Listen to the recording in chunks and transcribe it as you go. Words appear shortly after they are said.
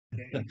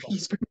I'd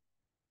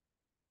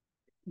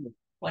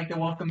like to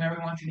welcome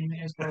everyone to the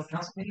Mayor's Borough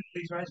Council meeting.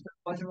 Please rise for the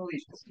Pledge of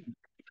Allegiance.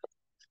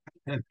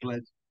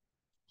 Pledge.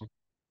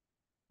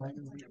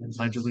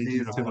 Pledge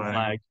allegiance to the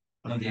flag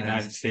of the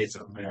United States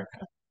of America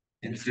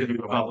and to the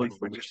republic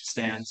for which it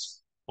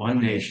stands, one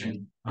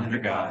nation, under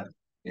God,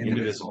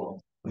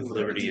 indivisible, with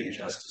liberty and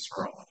justice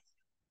for all.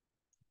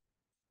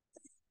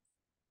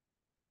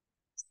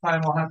 This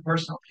time we'll have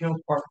personal appeal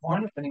part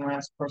one. If anyone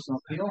has a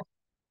personal appeal,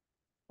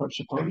 approach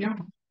the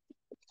podium.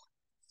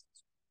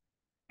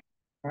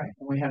 All right,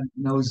 we have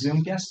no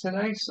Zoom guests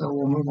today, so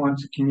we'll move on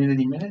to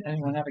community minute.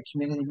 Anyone have a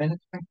community minute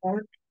to bring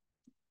forward?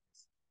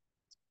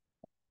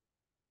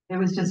 It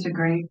was just a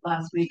great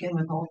last weekend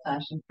with Old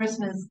Fashioned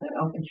Christmas. The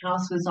open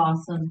house was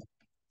awesome.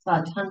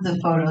 Saw tons of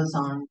photos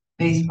on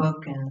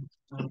Facebook, and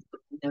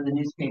the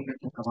newspaper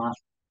took a lot.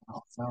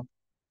 Also,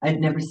 I'd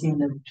never seen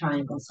the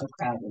Triangle so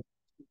crowded.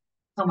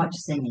 So much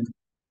singing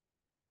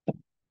in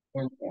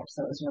there,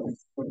 so it was really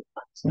fun.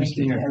 So Nice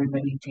to hear.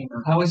 Everybody came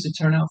out. How was the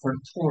turnout for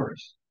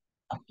tours?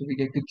 Did we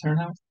get good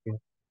turnout?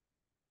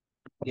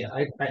 Yeah,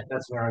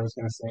 that's what I was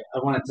going to say. I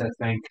wanted to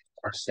thank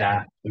our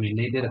staff. I mean,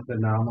 they did a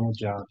phenomenal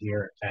job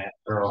here at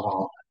Borough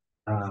Hall.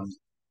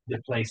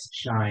 The place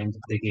shined.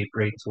 They gave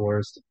great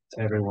tours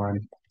to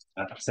everyone.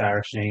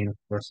 Sarah Shane, of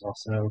course,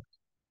 also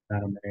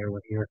Madam Mayor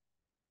were here,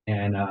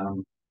 and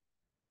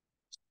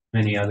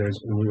many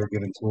others when we were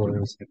giving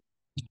tours.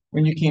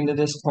 When you came to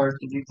this part,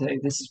 did you say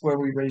this is where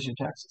we raise your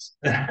taxes?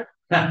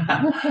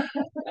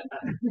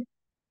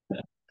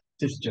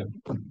 Just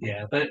joking.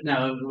 Yeah, but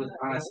no, it was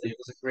honestly, it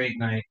was a great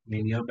night. I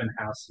mean, the open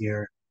house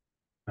here,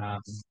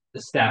 the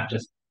staff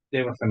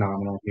they were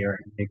phenomenal here,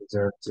 and they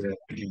deserve to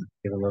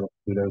give a little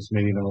kudos,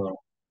 maybe even a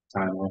little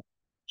time off,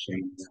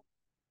 change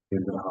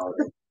into the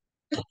holiday.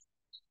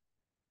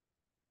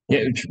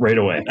 Yeah, right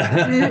away.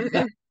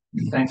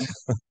 Thanks.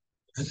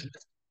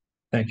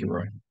 Thank you,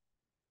 Roy.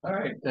 All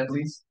right, that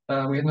leads,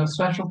 we have no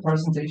special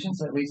presentations.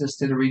 That leads us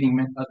to the reading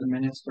of the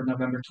minutes for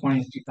November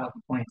 20th,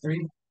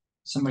 2023.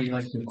 Somebody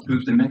like to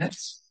approve the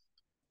minutes?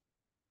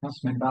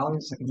 Councilman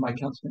Ballard, second by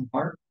Councilman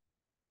Hart.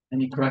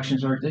 Any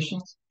corrections or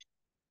additions?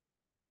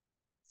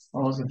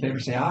 All those in favor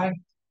say aye.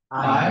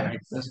 Aye.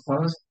 Those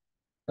opposed?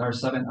 There are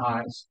 7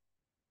 ayes.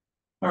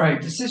 All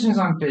right, decisions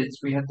on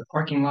bids. We have the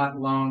parking lot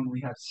loan. We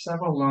have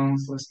several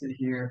loans listed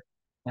here.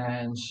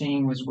 And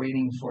Shane was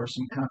waiting for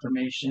some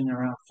confirmation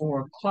around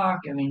 4 o'clock.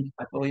 I mean,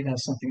 I believe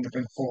has something to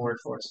bring forward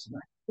for us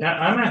tonight. Yeah,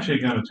 I'm actually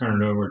going to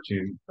turn it over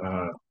to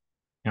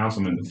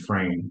Councilman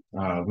Dufresne.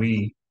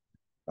 We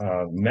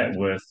met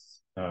with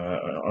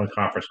on a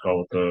conference call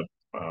with the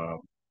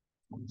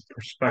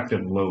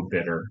prospective low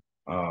bidder,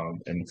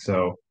 and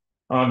so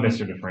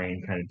Mr.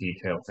 Dufresne kind of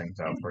detail things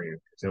out for you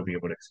because he'll be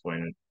able to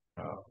explain it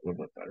a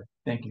little bit better.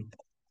 Thank you.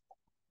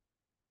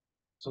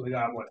 So we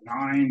got what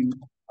 9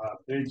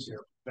 bids here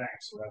from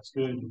banks, so that's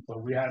good.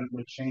 But we had,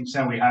 like Shane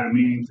said, we had a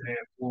meeting today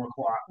at 4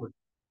 o'clock with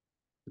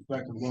the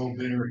prospective low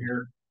bidder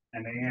here,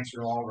 and they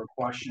answered all of our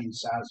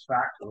questions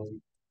satisfactorily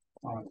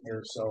on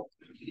here. So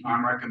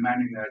I'm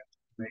recommending that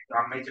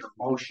I'm making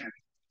a motion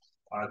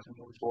to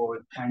move forward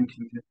with Penn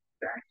Community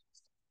Bank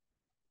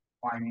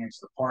finance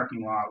the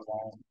parking lot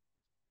loan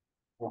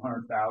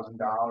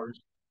 $400,000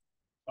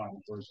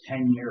 for a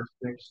 10-year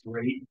fixed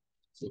rate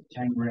with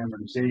 10-year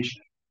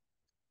amortization.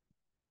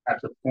 At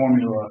the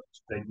formula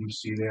that you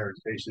see there,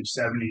 it's basically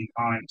 70%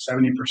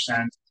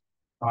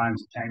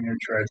 times the 10-year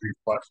treasury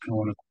plus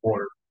 2.25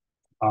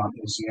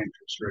 is the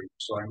interest rate.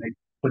 So I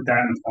put that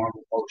in the form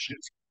of motion.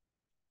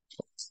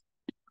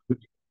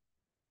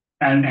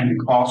 And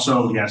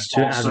also, yes,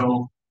 to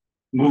also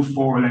move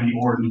forward any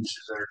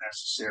ordinances that are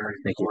necessary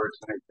in order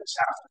to make this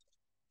happen.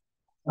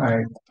 All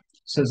right.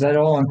 So is that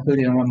all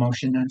included in one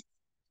motion then?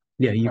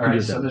 Yeah, you all can right,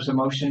 do so that. There's a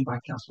motion by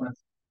Councilman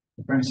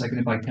Dufresne,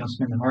 seconded by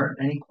Councilman Hart.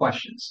 Any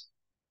questions?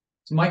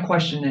 So my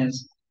question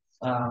is,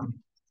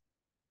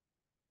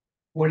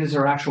 what is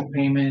our actual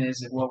payment?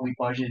 Is it what we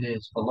budgeted?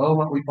 Is below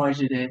what we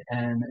budgeted?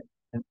 And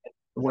the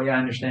way I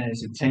understand it,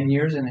 is it 10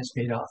 years and it's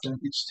paid off?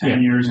 It's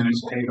 10 years and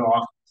it's paid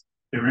off.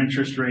 Their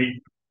interest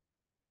rate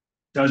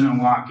doesn't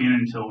lock in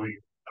until we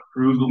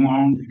approve the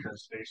loan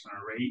because based on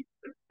a rate,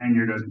 the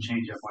 10-year doesn't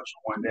change that much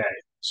in one day.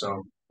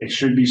 So it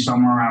should be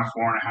somewhere around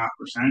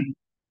 4.5%,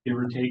 give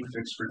or take,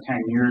 fixed for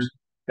 10 years.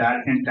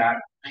 That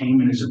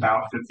payment is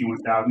about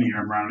 $51,000 a year.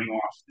 I'm rounding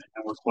off,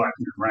 and we're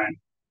collecting the rent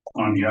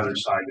on the other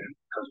side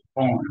because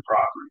we're owning the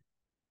property.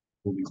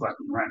 We'll be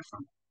collecting rent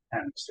from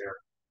tenants there.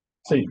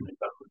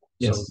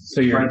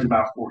 So your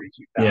about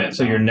 42,000. Yeah,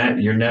 so your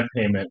net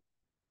payment,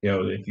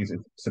 if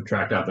you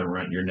subtract out the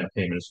rent, your net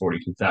payment is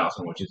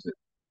 42,000, which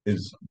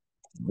is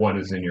what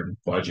is in your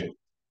budget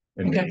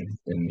in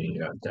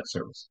the debt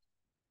service.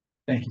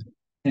 Thank you.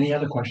 Any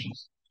other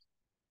questions?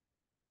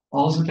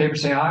 All those in favor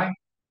say aye.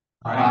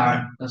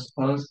 Aye. Those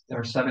opposed? There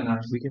are 7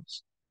 ayes.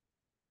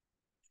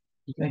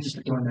 Thank you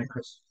for doing that,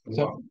 Chris.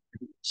 So,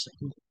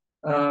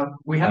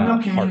 we have no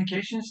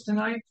communications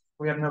tonight.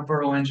 We have no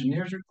borough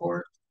engineers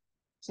report.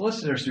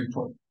 Solicitors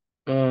report.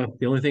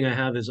 The only thing I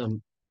have is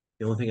I'm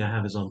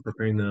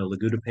preparing the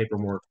Laguda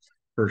paperwork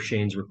for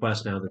Shane's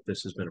request now that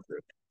this has been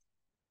approved.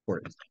 for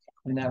it.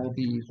 And that will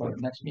be for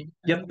next meeting.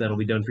 Yep, that'll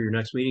be done for your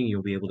next meeting.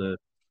 You'll be able to,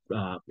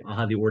 I'll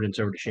have the ordinance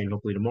over to Shane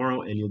hopefully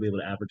tomorrow, and you'll be able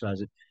to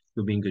advertise it.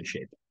 You'll be in good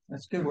shape.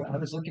 That's good. I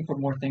was looking for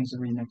more things to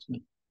read next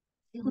meeting.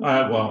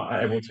 Well,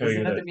 I will tell you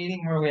Isn't that that, the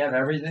meeting where we have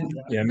everything?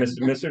 yeah,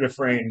 Mr.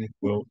 Dufresne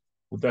will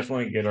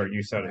definitely get our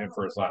use out of him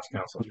for his last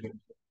council.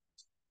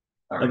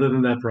 All right. Other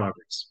than that,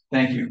 progress.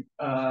 Thank you.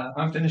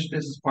 Unfinished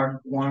business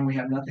part one, we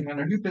have nothing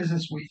under new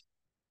business. We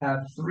have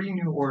three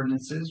new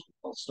ordinances.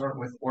 We'll start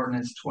with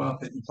ordinance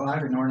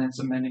 1255, an ordinance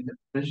amending the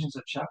provisions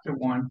of chapter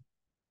 1,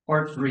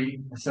 part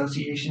 3,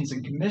 associations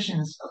and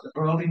commissions of the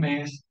Burley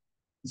Mass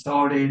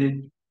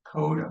Consolidated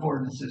Code of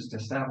Ordinances to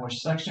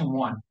establish section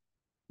 1,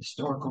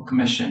 historical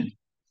commission.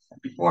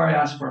 Before I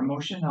ask for a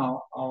motion,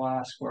 I'll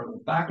ask for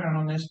the background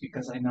on this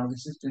because I know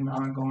this has been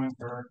ongoing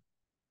for,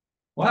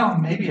 well,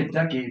 maybe a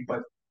decade,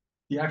 but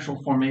the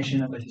actual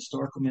formation of a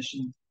historical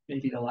commission,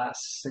 maybe the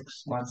last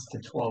 6 months to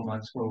 12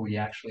 months where we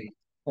actually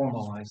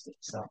formalized it.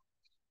 So,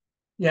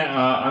 Yeah,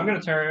 I'm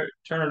going to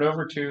turn it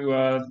over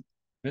to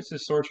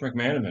Mrs. Sorge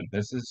McManaman.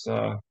 This is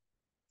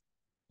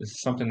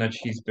something that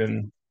she's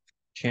been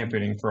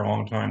championing for a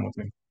long time with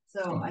me.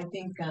 So I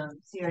think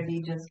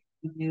CRD just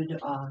reviewed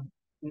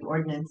the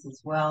ordinance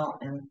as well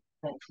and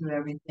went through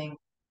everything.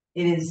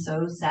 It is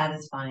so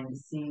satisfying to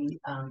see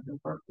the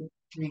work with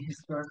three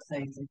historic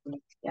sites and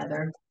put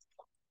together.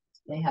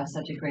 They have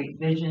such a great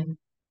vision.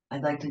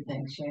 I'd like to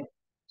thank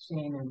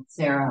Shane and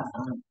Sarah.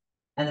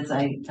 And as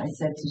I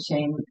said to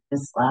Shane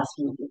this last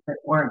week, if it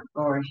weren't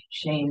for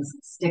Shane's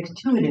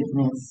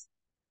stick-to-itiveness,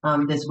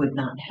 this would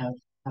not have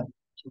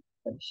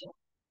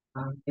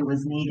it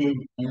was needed,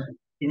 and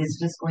it is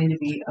just going to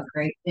be a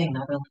great thing.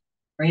 Not only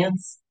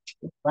grants,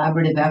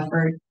 collaborative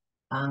effort.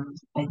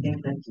 I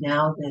think that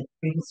now that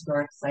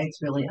prehistoric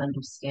sites really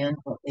understand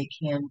what they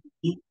can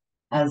be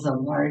as a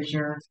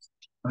larger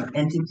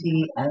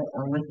entity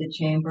with the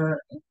chamber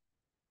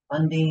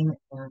funding,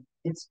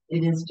 it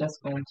is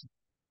just going to be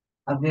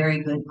a very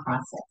good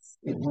process.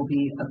 It will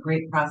be a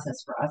great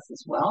process for us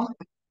as well,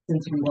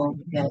 since we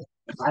won't get,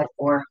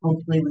 or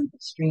hopefully we can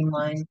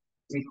streamline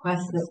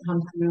requests that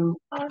come through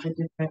the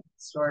different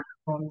historic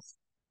home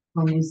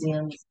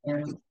museums,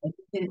 and I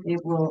think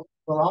it will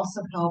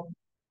also help.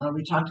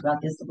 We talked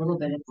about this a little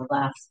bit at the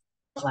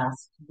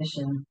last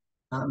commission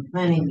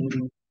planning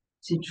meeting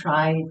to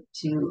try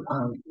to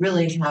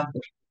really have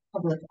the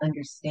public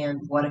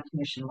understand what a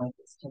commission like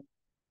this can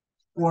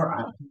for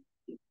our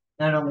community,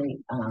 not only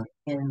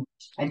in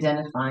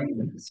identifying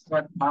the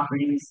historic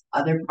properties,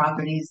 other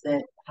properties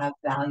that have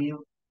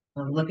value.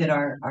 Look at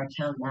our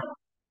town now,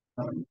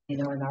 you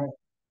know, and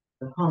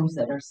the homes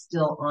that are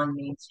still on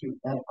Main Street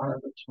that are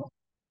original.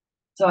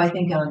 So I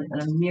think on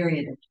a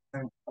myriad of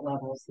different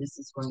levels, this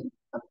is going to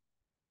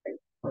be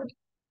great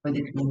for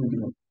the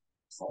community.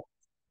 So.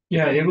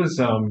 Yeah, it was.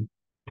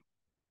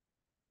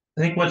 I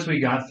think once we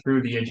got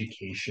through the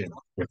education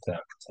with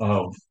them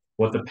of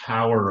what the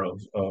power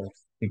of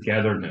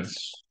togetherness,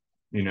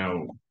 you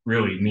know,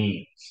 really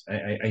means.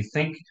 I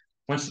think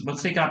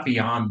once they got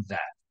beyond that,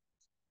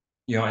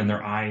 you know, and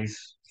their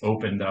eyes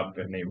opened up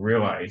and they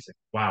realized,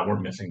 wow, we're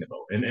missing the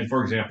boat. And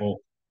for example,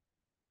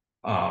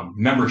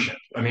 membership.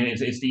 I mean,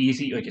 it's the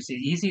easy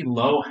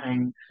low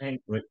hanging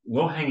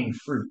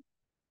fruit.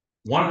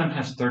 One of them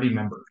has 30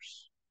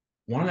 members.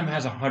 One of them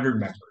has 100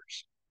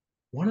 members.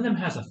 One of them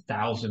has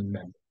 1,000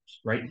 members,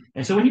 right?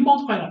 And so when you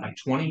multiply that by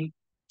 $20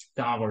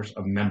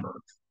 a member,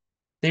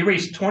 they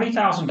raised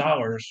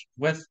 $20,000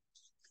 with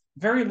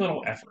very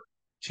little effort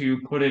to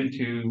put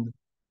into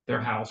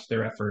their house,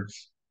 their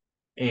efforts,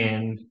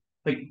 and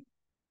like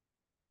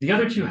the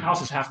other two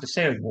houses have to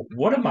say, like, well,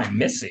 what am I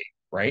missing,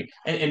 right?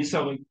 And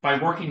so like, by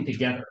working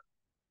together,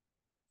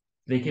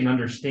 they can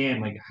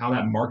understand like how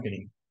that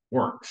marketing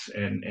works,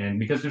 and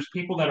because there's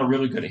people that are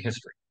really good at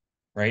history,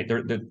 right?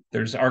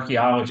 There's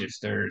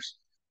archaeologists,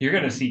 you're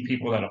going to see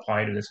people that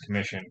apply to this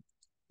commission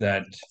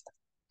that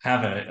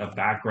have a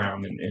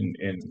background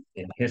in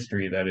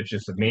history that is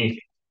just amazing.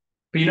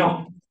 But you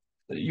know,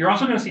 you're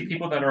also going to see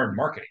people that are in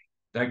marketing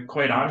that,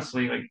 quite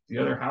honestly, like the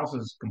other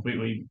houses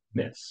completely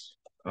miss.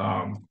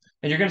 And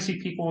you're going to see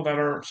people that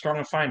are strong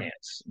in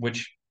finance,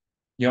 which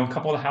you know a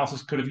couple of the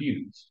houses could have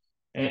used.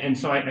 And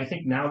so I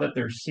think now that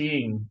they're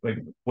seeing like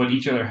what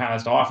each other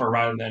has to offer,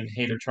 rather than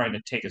hey they're trying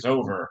to take us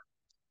over,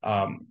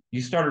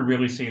 you started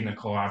really seeing the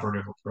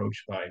collaborative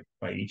approach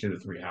by each of the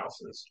three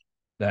houses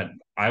that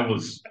I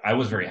was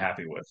very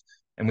happy with.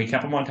 And we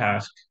kept them on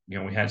task. You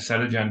know, we had set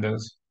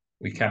agendas.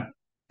 We kept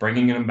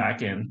bringing them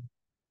back in.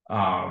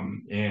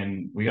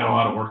 And we got a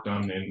lot of work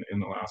done in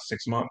the last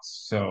 6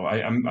 months. So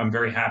I'm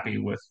very happy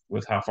with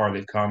how far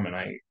they've come, and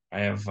I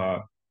have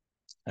a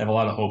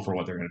lot of hope for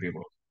what they're going to be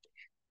able to.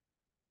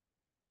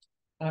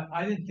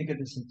 I didn't think of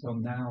this until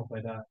now,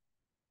 but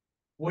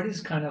what is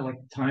kind of like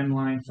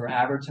timeline for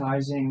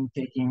advertising,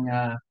 taking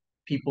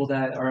people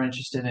that are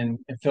interested in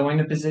filling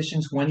the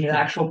positions, when the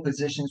actual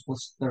positions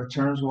their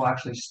terms will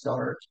actually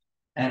start,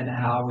 and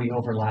how are we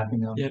overlapping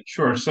them? Yeah,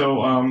 sure.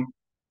 So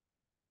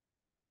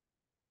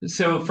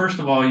first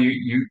of all,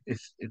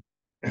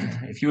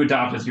 if you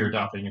adopt us, you're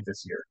adopting it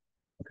this year.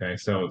 Okay,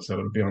 so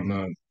it'll be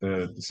on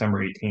the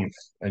December 18th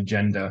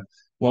agenda.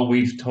 What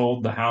we've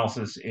told the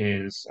houses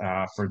is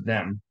for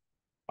them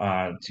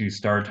to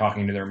start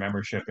talking to their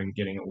membership and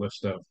getting a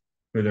list of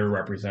who their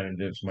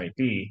representatives might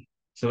be.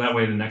 So that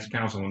way the next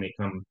council, when they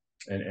come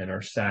and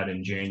are sat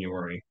in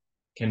January,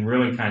 can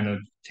really kind of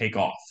take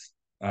off.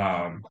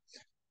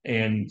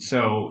 And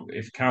so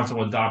if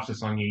council adopts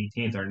this on the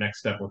 18th, our next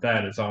step with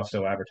that is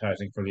also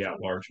advertising for the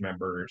at-large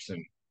members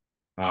and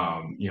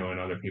and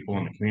other people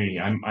in the community.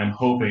 I'm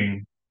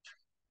hoping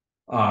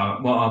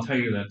well, I'll tell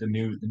you that the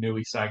new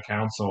East Side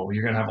Council,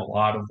 you're gonna have a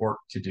lot of work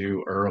to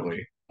do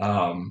early.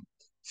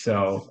 There's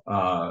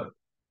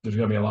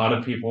gonna be a lot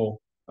of people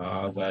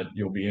that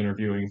you'll be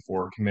interviewing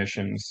for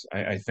commissions.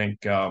 I think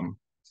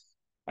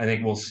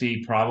we'll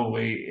see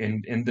probably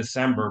in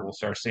December we'll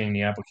start seeing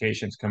the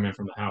applications come in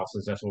from the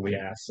houses. That's what we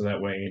asked. So that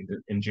way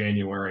in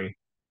January,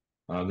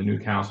 the new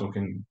council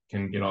can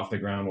get off the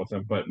ground with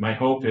them. But my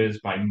hope is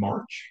by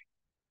March,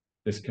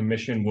 this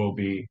commission will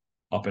be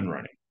up and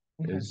running.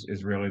 Okay.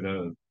 Is really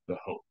the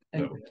hope.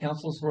 And So,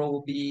 council's role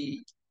will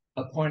be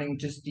appointing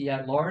just the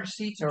at-large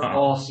seats or Uh,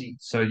 all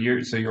seats? so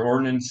your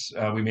ordinance,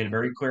 we made it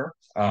very clear.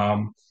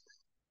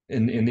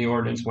 In the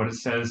ordinance, what it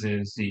says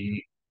is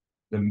the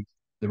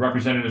the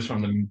representatives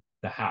from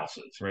the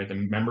houses, right? The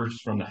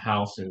members from the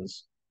house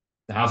is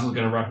going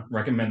to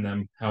recommend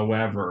them.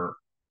 However,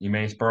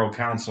 UMass Borough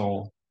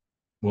Council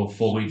will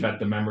fully vet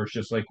the members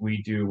just like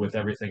we do with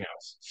everything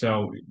else.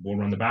 So we'll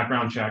run the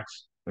background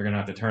checks. They're going to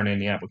have to turn in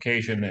the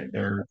application,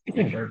 their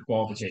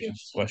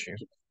qualifications, bless you.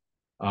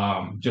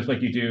 Just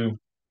like you do.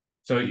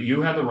 So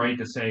you have the right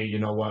to say, you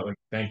know what, like,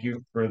 thank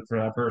you for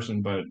that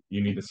person, but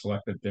you need to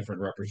select a different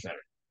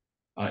representative,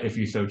 if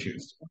you so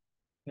choose.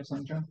 Yes,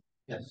 John?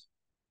 Yes.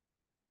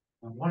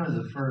 One of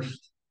the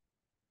first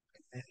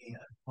many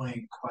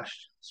annoying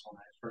questions when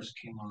I first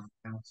came on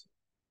council,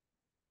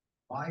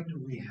 why do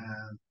we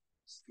have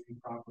three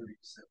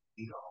properties that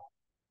we own?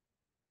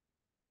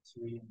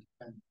 Three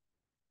independent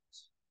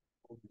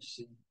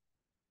overseeing.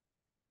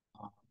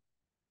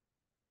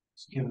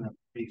 It's given a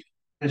brief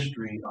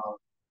history of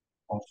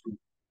all three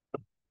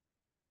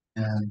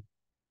and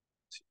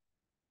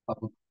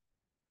public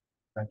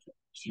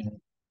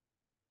recognition.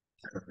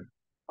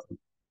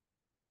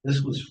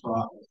 This was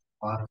fraught with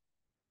a lot of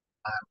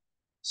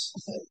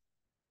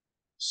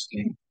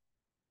scheme.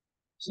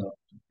 So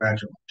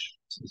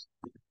congratulations.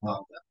 I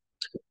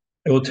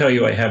will tell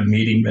you, I have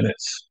meeting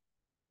minutes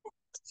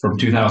from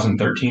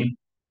 2013,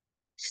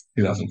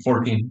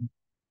 2014,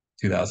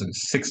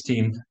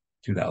 2016,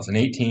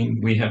 2018.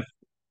 We have,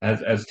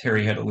 as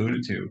Terry had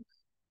alluded to,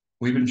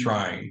 we've been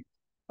trying,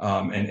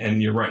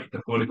 and you're right,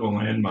 the political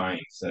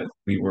landmines that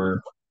we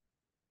were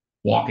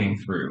walking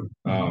through,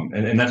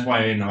 and that's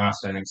why in the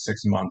last, I think,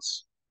 6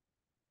 months,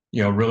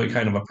 really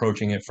kind of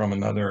approaching it from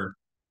another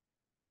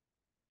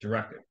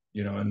directive,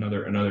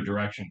 another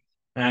direction.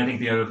 And I think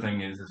the other thing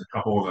is a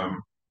couple of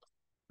them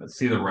that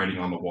see the writing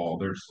on the wall.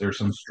 There's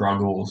some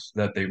struggles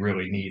that they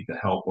really need the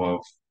help of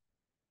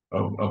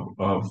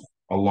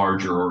a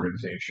larger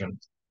organization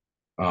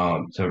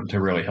to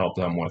really help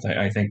them with.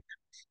 I think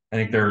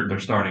they're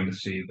starting to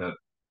see that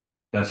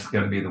that's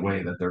going to be the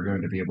way that they're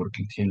going to be able to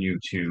continue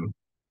to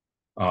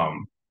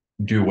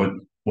do what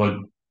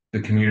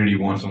the community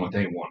wants and what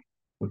they want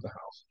with the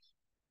house.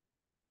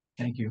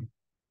 Thank you.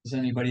 Does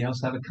anybody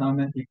else have a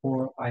comment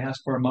before I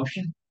ask for a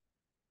motion?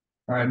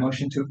 All right,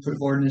 motion to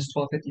approve ordinance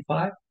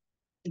 1255.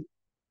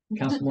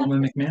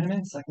 Councilwoman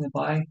McManaman, seconded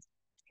by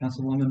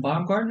Councilwoman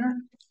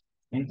Baumgartner.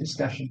 Any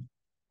discussion?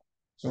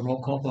 So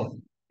roll call vote.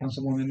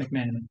 Councilwoman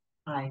McManaman.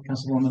 Aye.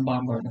 Councilwoman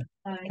Baumgartner.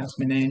 Aye.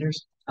 Councilman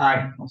Anders.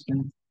 Aye.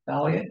 Councilman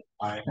Elliott.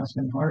 Aye.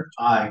 Councilman Hart.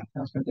 Aye.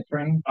 Councilman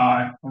DeFrame.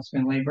 Aye.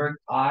 Councilman Layberg.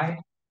 Aye.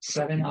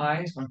 7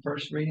 ayes on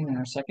first reading, and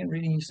our second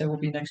reading you said will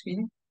be next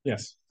meeting?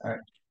 Yes. All right.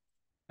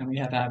 And we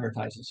have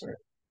advertisers, sir.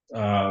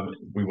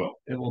 We will.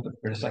 It will be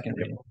for the second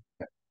reading.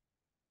 Okay.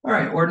 All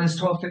right,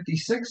 ordinance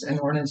 1256, an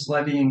ordinance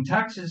levying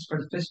taxes for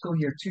the fiscal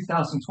year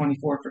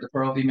 2024 for the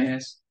Borough of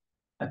Emmaus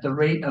at the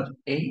rate of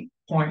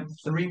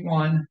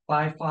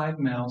 8.3155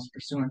 mils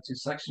pursuant to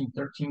section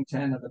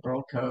 1310 of the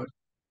Borough Code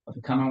of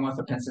the Commonwealth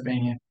of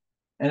Pennsylvania,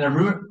 and a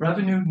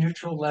revenue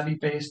neutral levy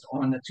based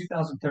on the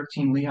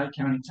 2013 Lehigh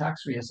County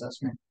tax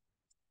reassessment,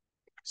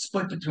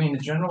 split between the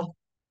general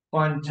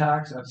fund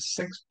tax of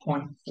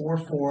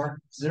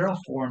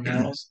 6.4404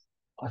 mils,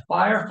 a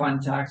fire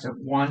fund tax of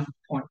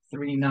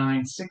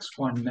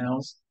 1.3961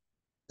 mils,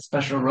 a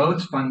special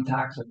roads fund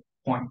tax of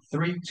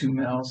 0.32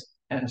 mils,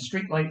 and a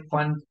streetlight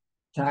fund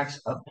tax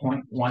of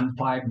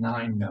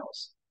 0.159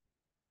 mils.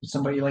 Would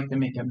somebody like to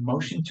make a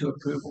motion to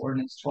approve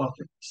ordinance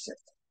 1256?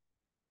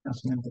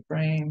 Councilman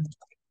DeFrame,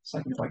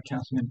 seconded by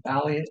Councilman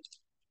Balliet.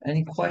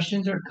 Any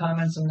questions or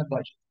comments on the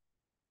budget?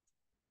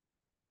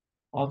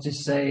 I'll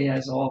just say,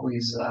 as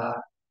always,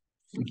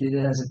 we did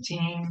it as a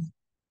team.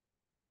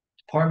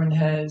 Department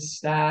heads,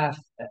 staff,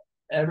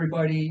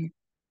 everybody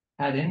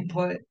had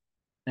input,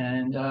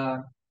 and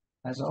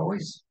as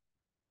always,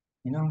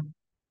 we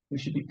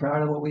should be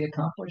proud of what we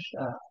accomplished.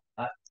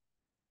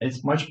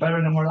 It's much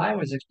better than what I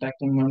was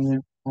expecting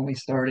when we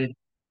started.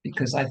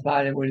 because I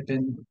thought it would have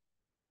been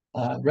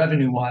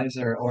revenue wise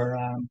or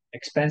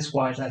expense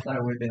wise, I thought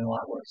it would have been a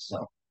lot worse.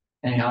 So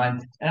anyhow,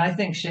 and I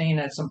think Shane,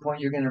 at some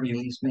point you're going to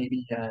release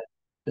maybe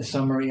the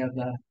summary of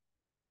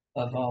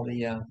all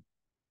the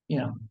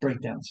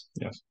breakdowns.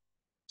 Yes.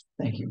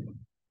 Thank you.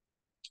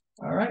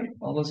 All right,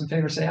 all those in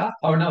favor say aye.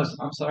 Oh no,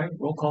 I'm sorry.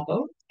 Roll call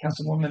vote.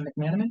 Councilwoman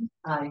McManaman.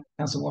 Aye.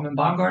 Councilwoman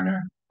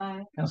Baumgartner.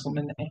 Aye.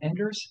 Councilman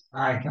Anders.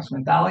 Aye.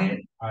 Councilman Valiant.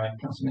 Aye.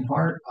 Councilman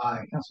Hart.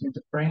 Aye. Councilman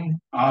Dufresne.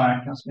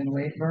 Aye. Councilman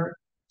Wadeberg.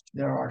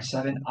 There are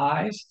 7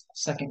 ayes.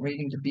 Second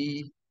reading to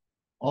be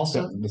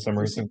also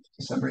December 18th.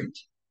 December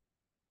 18th.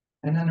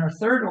 And then our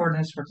third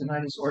ordinance for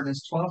tonight is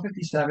ordinance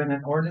 1257,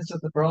 an ordinance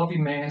of the Borough of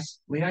Emmaus,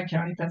 Lehigh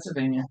County,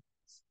 Pennsylvania,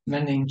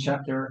 amending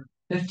chapter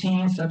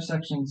 15,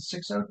 subsection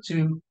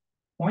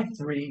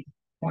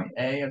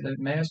 602.3.a of the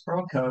Emmaus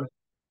Borough Code,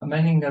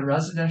 amending the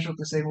residential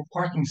disabled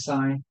parking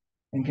sign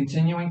and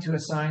continuing to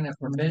assign a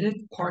permitted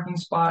parking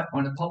spot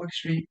on a public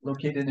street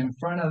located in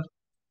front of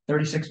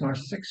 36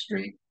 North 6th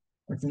Street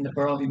within the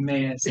Borough of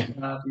Emmaus.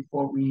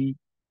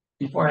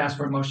 Before I ask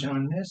for a motion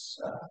on this,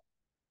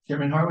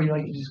 Chairman Hart, would you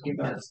like to just give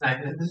us?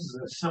 Yes, this is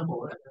a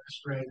simple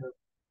administrative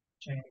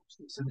change.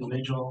 This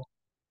individual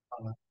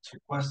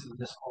requested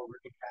this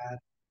already had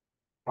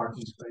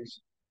parking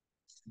space.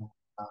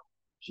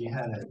 She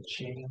had a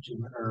change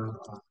in her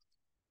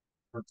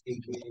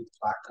AKA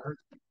placard,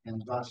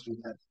 and thus we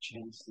had to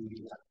change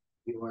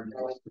the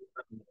ordinance.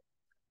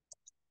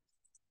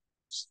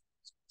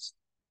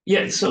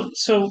 Yeah, so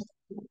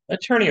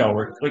Attorney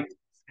Ulrich, like,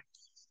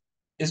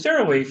 is there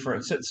a way for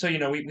so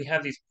we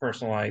have these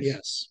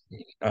personalized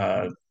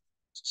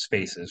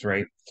spaces,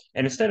 right?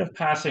 And instead of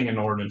passing an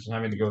ordinance and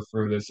having to go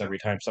through this every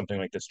time something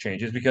like this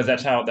changes, because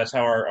that's how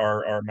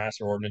our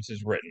master ordinance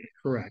is written.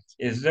 Correct.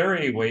 Is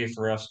there a way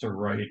for us to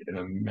write an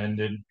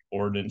amended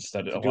ordinance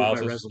that To do it allows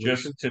by us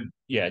resolution?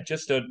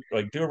 just to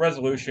like do a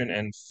resolution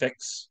and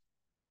fix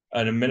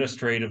an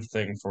administrative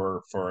thing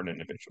for an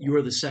individual? You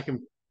are the second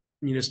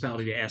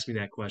municipality to ask me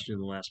that question in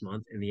the last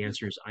month, and the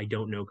answer is I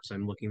don't know because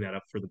I'm looking that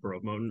up for the Borough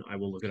of Moton. I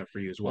will look it up for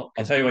you as well.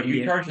 I'll tell you what, you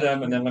Yeah. charge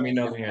them and then let me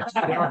know the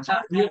answer.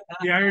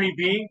 The irony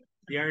being,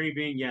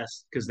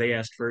 yes, because they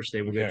asked first,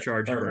 they will get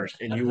charged first,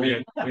 and you will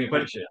get. But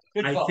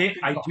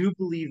I do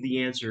believe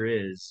the answer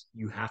is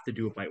you have to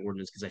do it by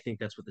ordinance because I think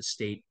that's what the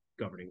state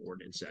governing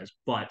ordinance says.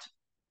 But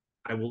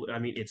I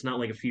mean, it's not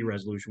like a fee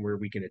resolution where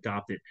we can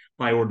adopt it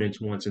by ordinance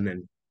once and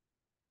then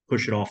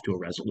push it off to a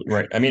resolution.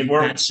 Right. I mean,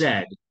 that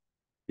said,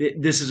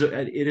 it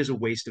is a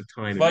waste of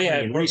time. Well, yeah,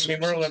 and we're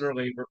resources.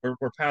 literally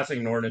we're passing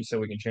an ordinance so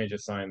we can change a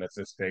sign that's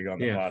this big on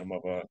the Yeah. bottom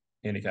of a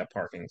handicap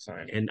parking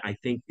sign. And I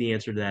think the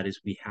answer to that is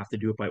we have to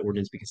do it by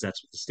ordinance because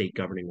that's what the state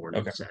governing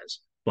ordinance says.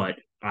 But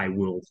I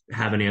will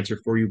have an answer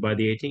for you by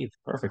the 18th.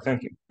 Perfect.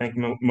 Thank you. Thank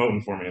you,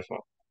 Moten, for me as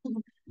well.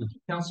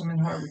 Councilman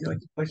Hart, would you like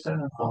to place that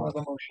in the form of a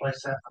motion?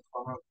 Place that in the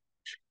form of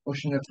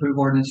Motion to approve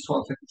ordinance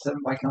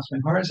 1257 by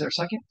Councilman Hart. Is there a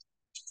second?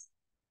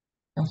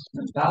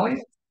 Councilman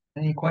Valley,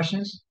 any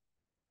questions?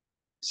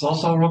 It's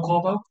also a roll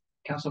call vote.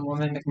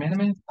 Councilwoman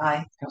McManaman.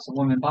 Aye.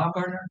 Councilwoman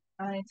Baumgartner.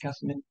 Aye.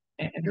 Councilman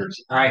Anders.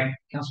 Aye.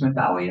 Councilman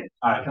Valiant.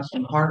 Aye.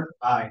 Councilman Hart.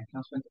 Aye.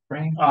 Councilman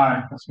Dufresne.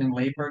 Aye. Councilman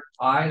Layberg.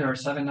 Aye. There are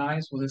 7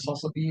 ayes. Will this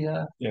also be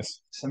Yes.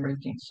 December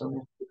 18th? So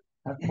we'll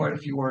have quite a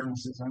few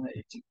ordinances on the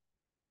 18th.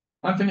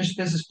 Unfinished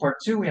business part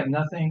 2. We have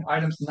nothing.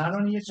 Items not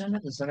on the agenda.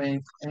 Does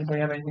anybody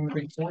have anything to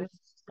bring forward?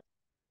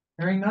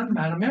 Hearing none.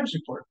 Madam Mayor's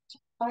report.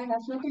 I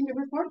have nothing to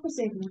report this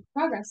evening.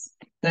 Progress.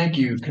 Thank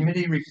you.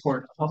 Committee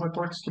report. Public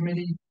Works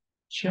Committee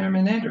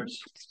Chairman Anders.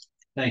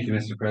 Thank you,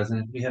 Mr.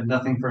 President. We have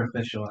nothing for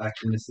official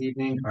action this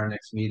evening. Our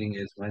next meeting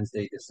is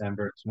Wednesday,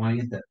 December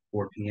 20th at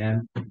 4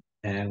 p.m.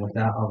 And with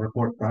that, I'll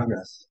report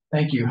progress.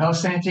 Thank you. Health,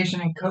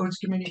 Sanitation, and Codes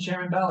Committee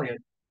Chairman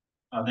Valiant.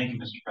 Thank you,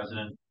 Mr.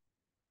 President.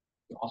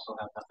 We also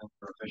have nothing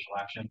for official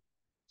action.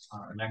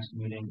 Our next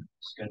meeting is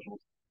scheduled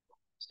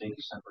Wednesday,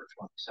 December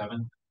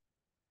 27th.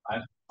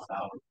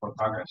 I'll report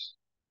progress.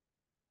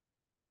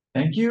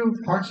 Thank you.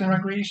 Parks and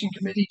Recreation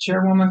Committee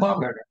Chairwoman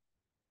Baumgartner.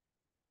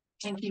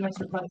 Thank you,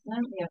 Mr.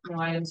 President. We have no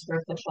items for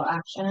official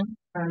action.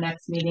 Our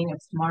next meeting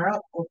is tomorrow,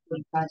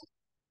 hopefully.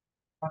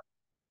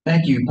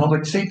 Thank you.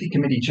 Public Safety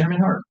Committee Chairman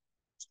Hart.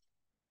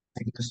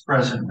 Thank you, Mr.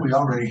 President. We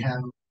already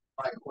have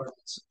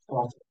ordinance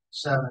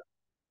 1257.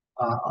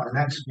 Our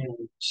next meeting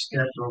is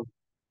scheduled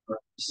for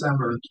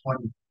December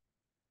 20th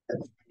at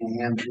 10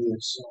 a.m.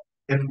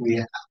 If we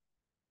have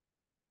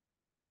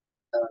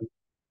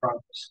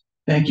progress.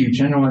 Thank you.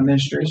 General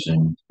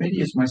Administration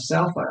Committee is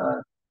myself.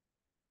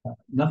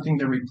 Nothing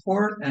to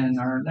report, and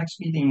our next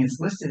meeting is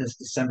listed as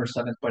December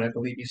 7th, but I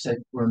believe you said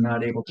we're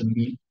not able to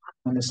meet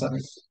on the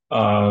 7th.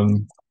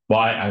 Well,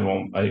 I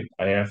won't. I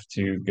have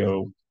to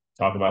go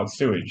talk about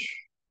sewage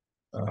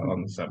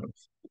on the 7th.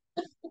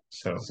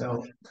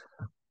 So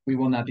we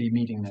will not be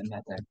meeting then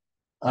that day.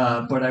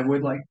 But I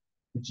would like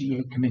the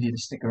GA committee to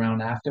stick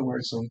around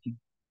afterwards so we can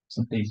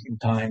some days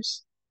and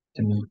times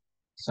to meet.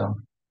 So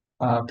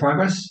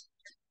progress.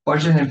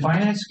 Budget and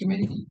Finance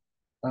Committee,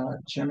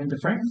 Chairman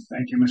Dufresne.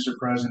 Thank you, Mr.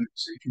 President.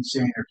 So you can see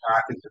in your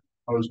packet the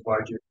proposed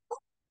budget.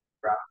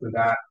 After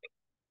that,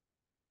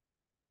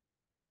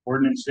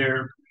 ordinance there,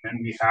 and then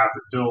we have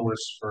the bill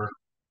list for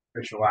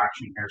official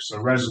action here. So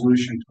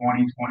resolution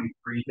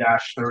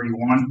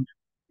 2023-31,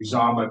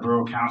 resolved by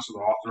Borough Council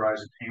to authorize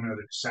the payment of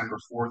the December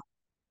 4th,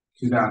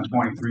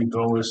 2023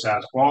 bill list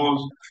as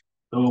follows.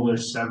 Bill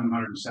list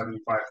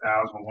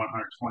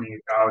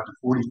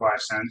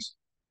 $775,128.45.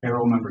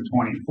 Payroll number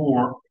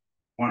 24,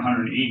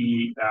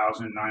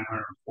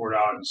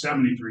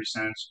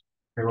 $188,904.73.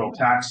 Payroll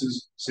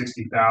taxes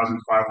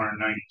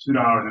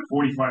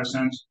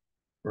 $60,592.45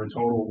 for a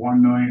total of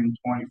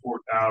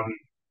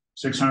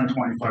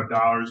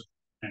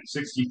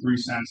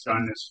 $1,024,625.63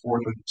 done this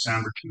 4th of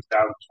December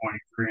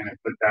 2023, and I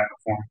put that in the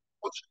form.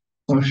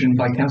 Motion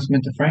by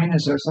Councilman Dufresne,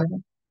 is there a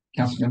second?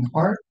 Councilman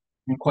Hart,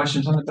 any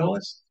questions on the bill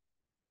list?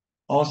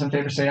 All those in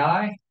favor say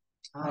aye.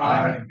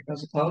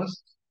 Those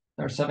opposed?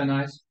 There are 7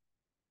 ayes.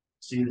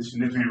 See the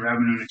significant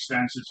revenue and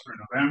expenses for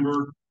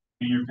November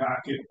in your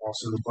packet,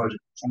 also the budget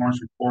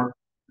performance report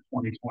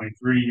for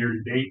 2023 year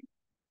to date,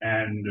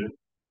 and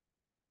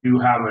do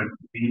have a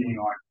meeting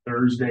on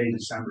Thursday,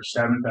 December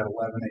 7th at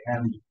 11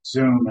 a.m.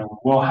 Zoom, and we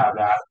will have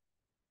that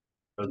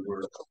because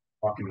we're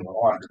talking to the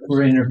auditor.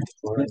 We're in your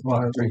We're doing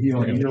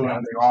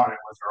the audit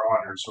with our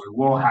auditor, so we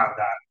will have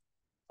that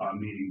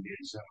meeting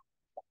via Zoom.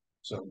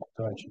 So,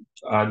 go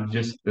ahead.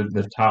 Just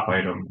the top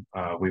item,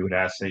 we would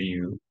ask that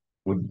you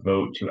would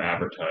vote to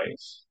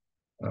advertise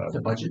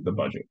The budget.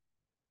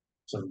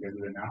 So we're good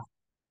with it now?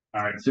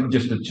 All right, So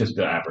just to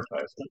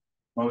advertise it.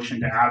 motion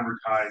to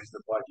advertise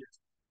the budget.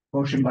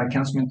 Motion by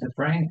Councilman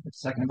Dufresne,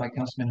 seconded by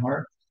Councilman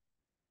Hart.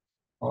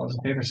 All those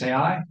in favor say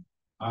aye.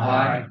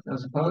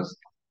 Those opposed?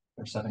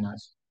 There are 7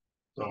 ayes.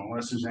 So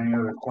unless there's any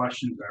other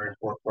questions, I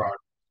report progress.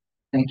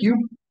 Thank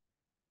you.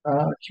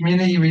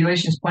 Community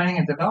Relations Planning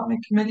and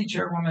Development Committee,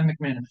 Chairwoman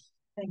McManus.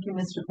 Thank you,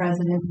 Mr.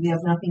 President. We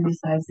have nothing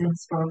besides the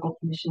Historical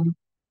Commission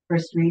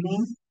first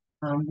reading.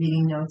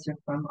 Meeting notes are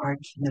from our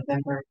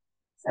November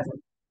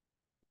 7th.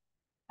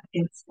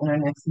 It's in our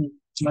next meeting,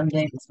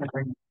 Monday,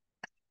 December 9th,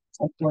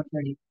 at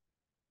 4:30.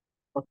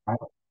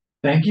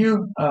 Thank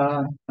you.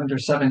 Under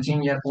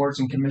 17, you have boards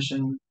and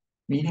commission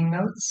meeting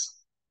notes.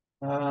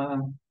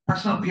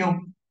 Personal appeal.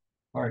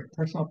 All right,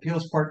 personal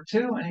appeals part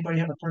 2. Anybody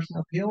have a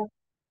personal appeal?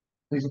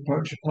 Please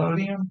approach the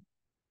podium.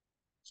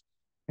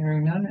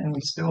 Hearing none, and we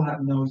still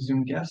have no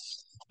Zoom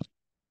guests,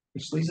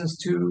 which leads us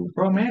to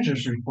Borough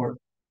Manager's report.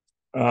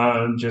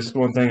 Just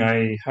one thing,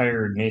 I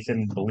hired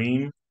Nathan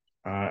Boleem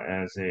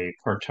as a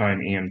part-time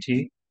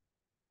EMT.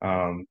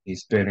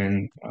 He's been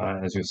in,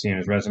 as you'll see in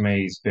his resume,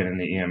 he's been in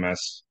the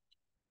EMS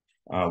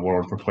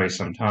world for quite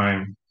some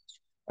time.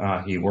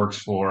 He works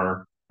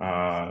for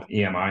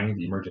EMI,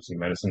 the Emergency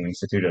Medicine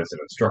Institute, as an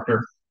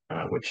instructor,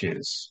 which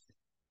is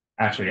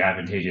actually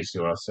advantageous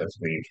to us as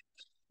we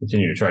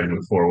continue to try to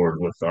move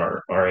forward with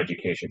our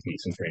education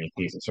piece and training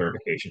piece and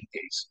certification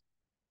piece.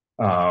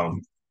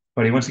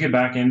 But he wants to get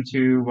back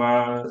into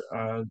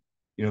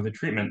the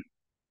treatment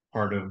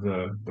part of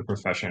the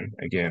profession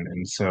again,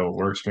 and so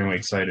we're extremely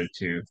excited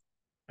to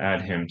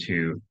add him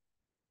to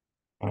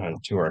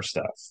our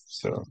staff.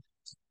 So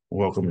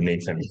welcome,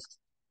 Nathan.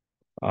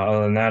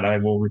 Other than that, I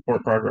will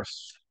report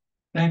progress.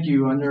 Thank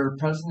you. Under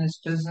President's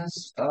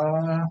business,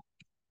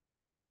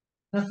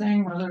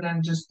 nothing other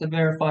than just to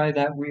verify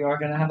that we are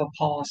going to have a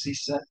policy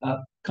set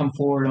up, come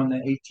forward on the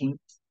 18th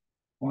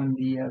on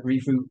the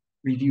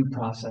review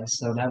process.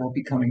 So that will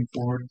be coming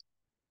forward.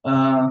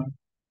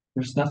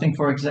 There's nothing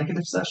for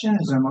executive session.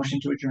 Is there a motion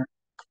to adjourn?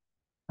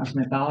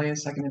 Councilman Balia,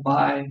 seconded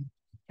by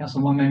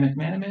Councilwoman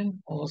McManaman.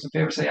 All those in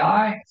favor say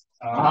aye.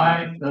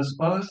 Those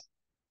opposed?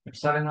 There's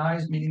 7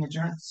 ayes. Meeting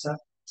adjourned.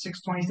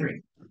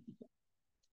 6:23.